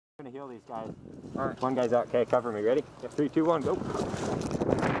I'm gonna heal these guys. All right. One guy's out. Okay, cover me. Ready? 3, 2, 1, go.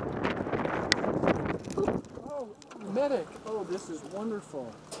 Oh, medic! Oh, this is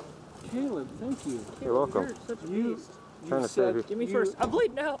wonderful. Caleb, thank you. You're welcome. You're such a beast. Trying to save you. Give me first. I'm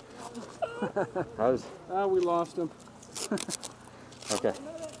bleeding out. We lost him. Okay.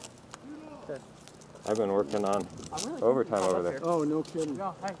 I've been working on overtime over there. Oh, no kidding.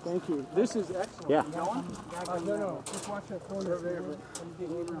 Thank you. This is excellent. Yeah. No. Just watch that corner over there.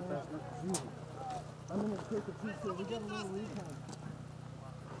 I'm going to take a picture. We got a little recon.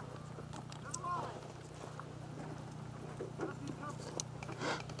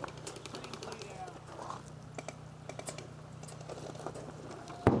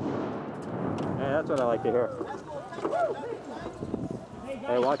 Hey, that's what I like to hear.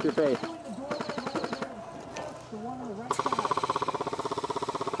 Hey, watch your face. The one on the right side.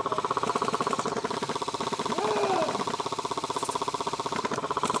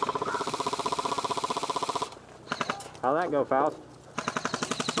 How'd that go, Faust?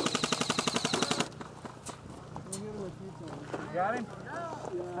 You got him?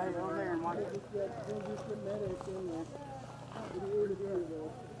 Stay over there and watch it. Just the medic in there.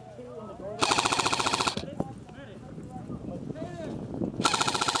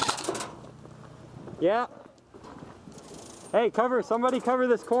 Yeah. Hey, somebody cover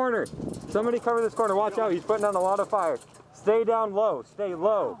this corner. Somebody cover this corner. Watch out, he's putting on a lot of fire. Stay down low, stay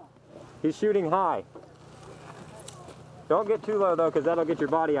low. He's shooting high. Don't get too low though, because that'll get your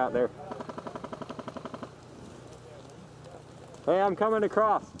body out there. Hey, I'm coming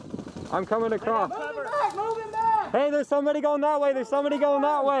across. I'm coming across. Moving back! Moving back! Hey, there's somebody going that way. There's somebody going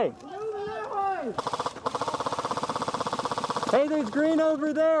that way. Moving that way! Hey, there's green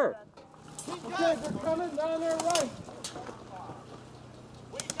over there. Okay, they're coming down their right.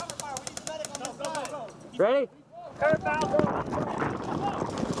 We need cover fire. We need medic on this side. Ready?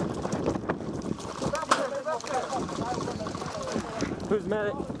 Who's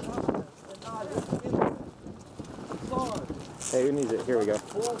medic? Hey, who needs it? Here we go.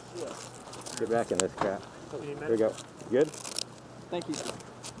 Get back in this crap. Here we go. Good? Thank you.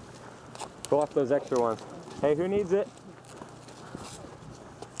 Pull off those extra ones. Hey, who needs it?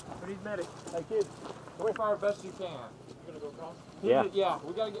 We need medic. Hey kid, go fire as best you can. You gonna go across? Yeah. Yeah,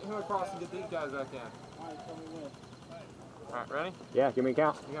 we gotta get him across and get these guys back in. Alright, tell me when. Alright, ready? Yeah, give me a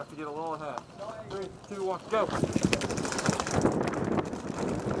count. You have to get a little ahead. 3, 2, 1, go!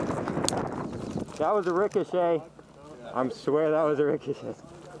 That was a ricochet. I swear that was a ricochet.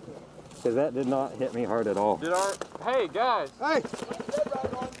 Because that did not hit me hard at all. Hey guys! Hey!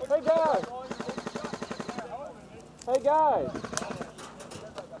 Hey guys! Hey guys!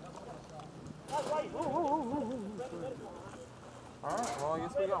 Alright, well I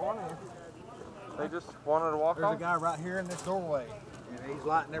guess we got one in here. They just wanted to walk There's off? a guy right here in this doorway, and he's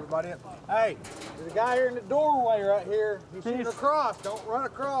lighting everybody up. Hey, there's a guy here in the doorway right here. He's shooting across. Don't run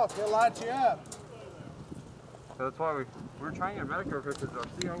across. He'll light you up. So that's why we were trying to get a medic over here because our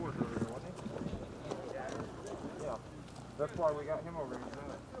CO was over here, wasn't he? Yeah. That's why we got him over here.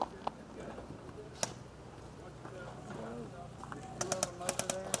 There's two of them over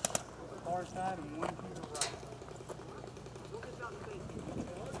there, the far side, and one to the right.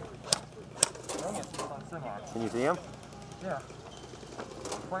 Can you see him? Yeah.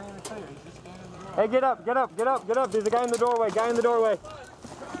 Playing in the clear. He's just standing in the door. Hey, get up, get up, get up, get up. There's a guy in the doorway, guy in the doorway.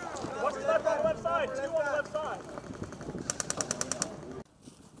 What's the left on the left side? 2 on the left side.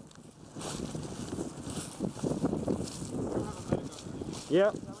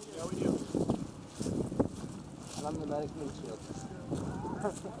 Yep. Yeah, we do. I'm the medic windshield.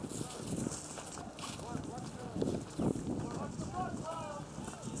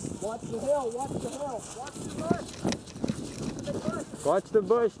 Watch the hill, watch the hill. Watch the bush. Watch the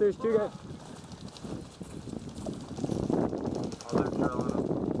bush, there's 2 guys. Oh, they're drilling him.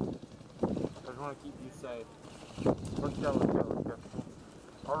 I just want to keep you safe. Let's go, let's go, let's go.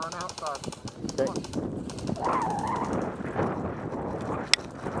 I'll run outside. Okay.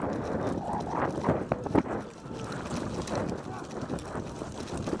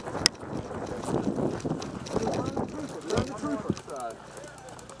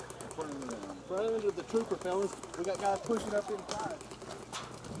 Run into the trooper, fellas. We got guys pushing up inside.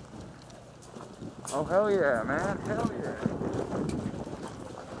 Oh, hell yeah, man. Hell yeah.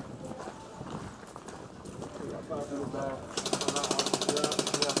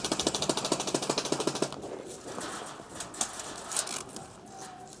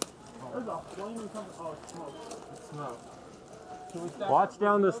 There's a flaming coming. Oh, it's smoke. It's smoke. Watch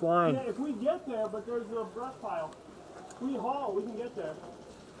down this line. Yeah, if we get there, but there's a brush pile. If we haul, we can get there.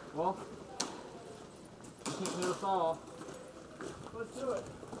 Well, you can't hit us all. Let's do it.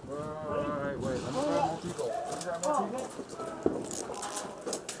 Alright, wait. Let me grab more people.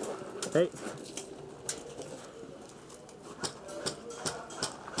 Hey.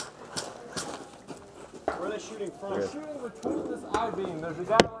 Where are they shooting from? They're shooting between this I-beam. There's a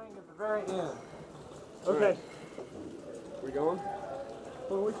guy laying at the very end. Okay. We going?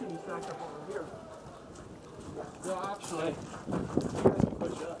 Well, we shouldn't stack up over here. No, actually.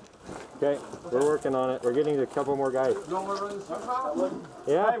 Push up. Okay, we're working on it. We're getting a couple more guys. You don't want to run this house?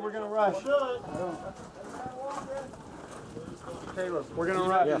 Yeah? Hey, we're gonna rush. Caleb, we're gonna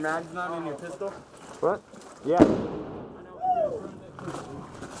rush. Yeah. Your mag's not in your pistol? What? Yeah.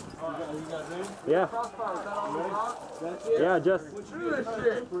 Yeah. Crossfire, is that all we got? That's it. Yeah, just. What you do is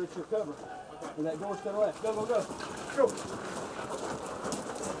for it's your cover. And that door's to the left. Go, go, go. Go.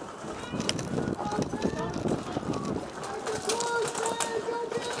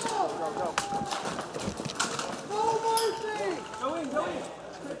 Go in, go in.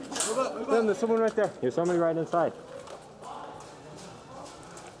 Move up, move up. There's someone right there. There's somebody right inside.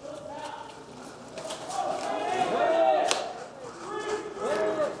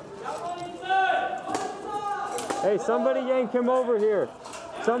 Hey, somebody yank him over here.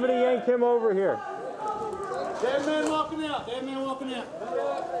 Somebody yank him over here. Dead man walking out. Dead man walking out.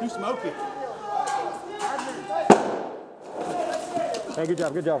 He's smoking. Hey, good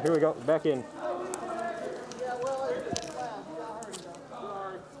job, good job. Here we go. Back in.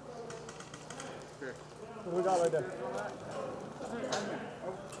 What we got right there?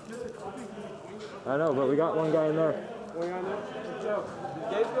 I know, but we got one guy in there. Going on there? Joe,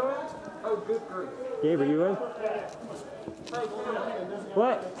 did Gabe go in? Oh, good grief. Gabe, are you in?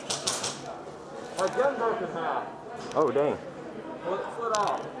 What? My gun broke in half. Oh, dang. Well, it slid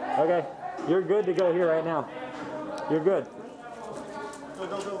off. Okay, you're good to go here right now. You're good. Go,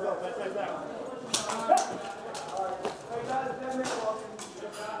 go, go, go. Back, back, back.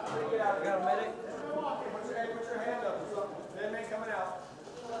 You got a medic? Put your hand up or something. Dead man coming out.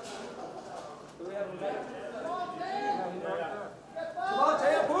 Do we have a medic? Come on,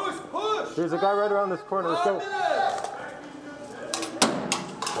 Tam, push, push! There's a guy right around this corner. Let's go.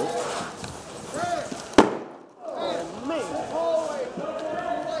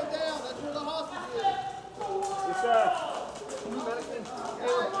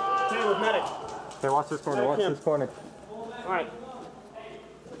 Caleb, medic. Hey, watch this corner. Watch this corner. All right.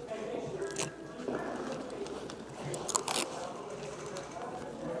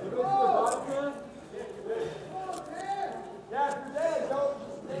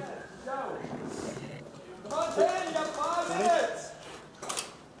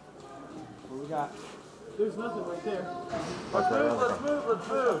 What we got? There's nothing right there. Watch right around the Let's corner. move, let's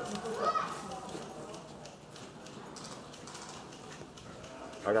move.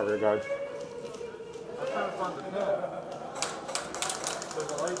 I got rear guard. I'm trying to find the gun.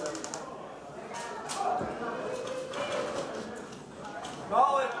 There's a laser.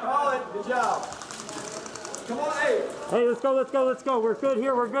 Call it. Good job. Come on, hey. Hey, let's go, let's go, let's go. We're good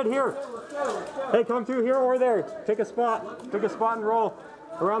here, we're good here. Hey, come through here or there. Pick a spot. Pick a spot and roll.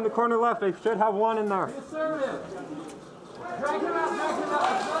 Around the corner left. They should have one in there. Assertive. Drag him out, drag him out.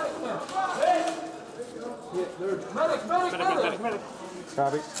 Medic.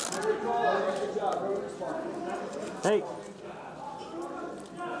 Copy. Hey.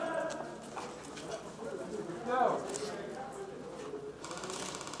 Go.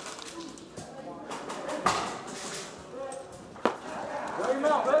 Drag him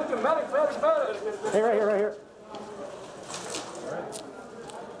out, medic. Hey, right here, right here.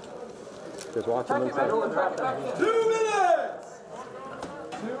 Just watch him inside. 2 minutes. 2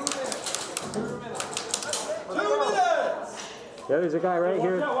 minutes. Yeah, there's a guy right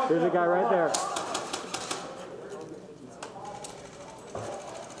here. There's a guy right there.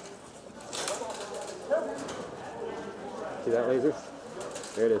 See that laser?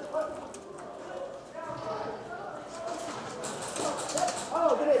 There it is.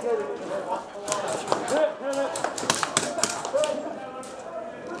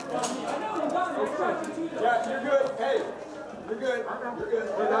 Jack, you're good. Hey, you're good. You're good.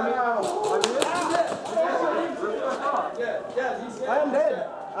 I am dead.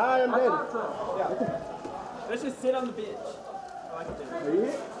 I am dead. Let's just sit on the bench. Are you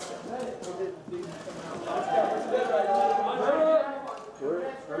hit?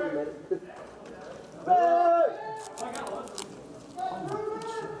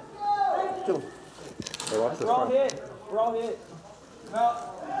 Hey, watch this We're all one. hit. We're all hit.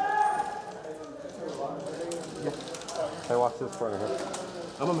 Hey, watch this corner here.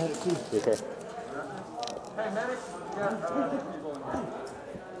 I'm gonna hit it too. You okay? Hey, medic. Yeah, people in here.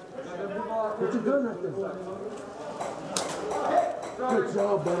 Put your gun right there. Good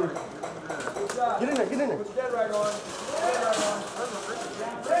job, buddy. Get in there, get in there. Put your dead rag on.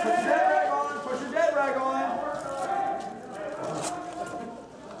 Put your dead rag on. Put your dead rag on.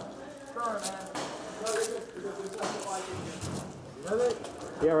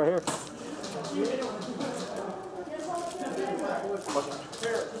 Yeah, right here.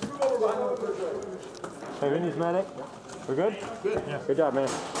 Hey, who needs medic? We're good? Good. Yeah. Good job, man.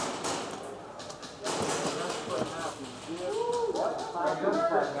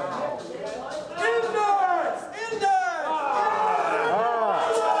 Index! Index!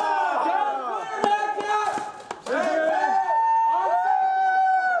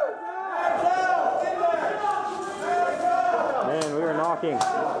 Man, we were knocking.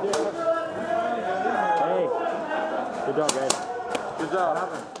 Hey. Good job, guys. Good job.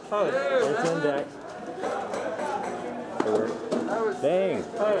 It's index. Dang. Hey,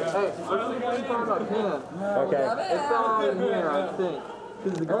 let's see what you talking about Cadence. Okay. It's down in here, I think.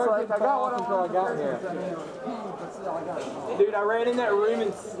 It's like, I got one until I got here. Dude, I ran in that room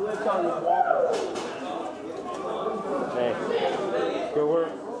and slipped on this wall.